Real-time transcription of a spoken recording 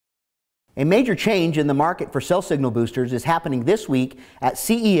A major change in the market for cell signal boosters is happening this week at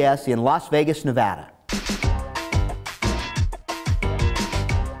CES in Las Vegas, Nevada.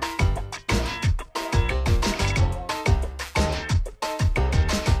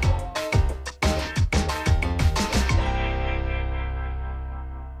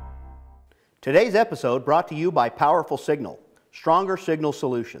 Today's episode brought to you by Powerful Signal, Stronger Signal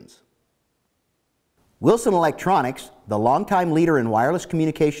Solutions. Wilson Electronics, the longtime leader in wireless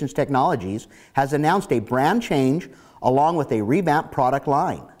communications technologies, has announced a brand change along with a revamped product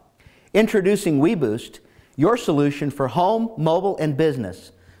line. Introducing weBoost, your solution for home, mobile, and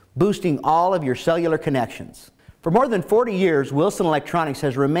business, boosting all of your cellular connections. For more than 40 years, Wilson Electronics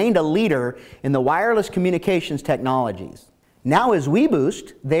has remained a leader in the wireless communications technologies. Now as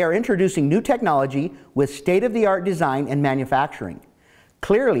weBoost, they are introducing new technology with state-of-the-art design and manufacturing.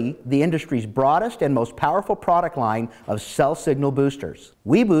 Clearly, the industry's broadest and most powerful product line of cell signal boosters.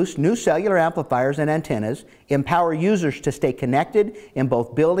 weBoost new cellular amplifiers and antennas empower users to stay connected in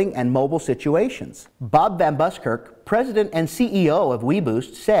both building and mobile situations. Bob Van Buskirk, President and CEO of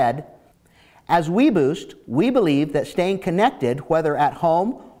weBoost, said, "As weBoost, we believe that staying connected, whether at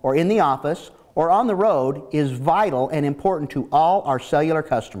home or in the office or on the road, is vital and important to all our cellular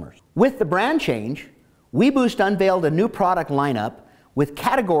customers." With the brand change, weBoost unveiled a new product lineup with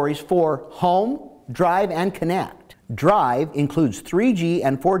categories for home, drive, and connect. Drive includes 3G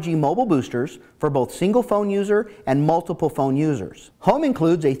and 4G mobile boosters for both single phone user and multiple phone users. Home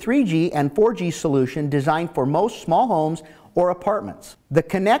includes a 3G and 4G solution designed for most small homes or apartments. The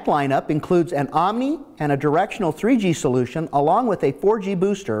Connect lineup includes an Omni and a directional 3G solution along with a 4G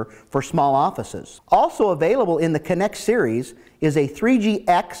booster for small offices. Also available in the Connect series is a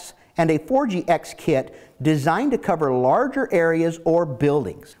 3GX and a 4GX kit designed to cover larger areas or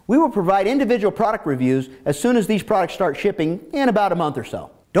buildings. We will provide individual product reviews as soon as these products start shipping in about a month or so.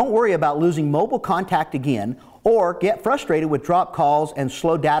 Don't worry about losing mobile contact again or get frustrated with dropped calls and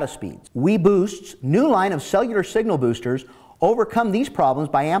slow data speeds. weBoost's new line of cellular signal boosters overcome these problems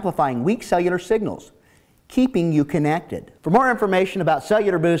by amplifying weak cellular signals, keeping you connected. For more information about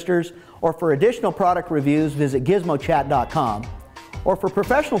cellular boosters or for additional product reviews, visit gizmochat.com. Or for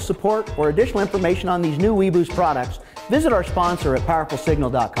professional support or additional information on these new weBoost products, visit our sponsor at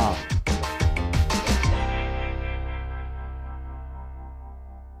powerfulsignal.com.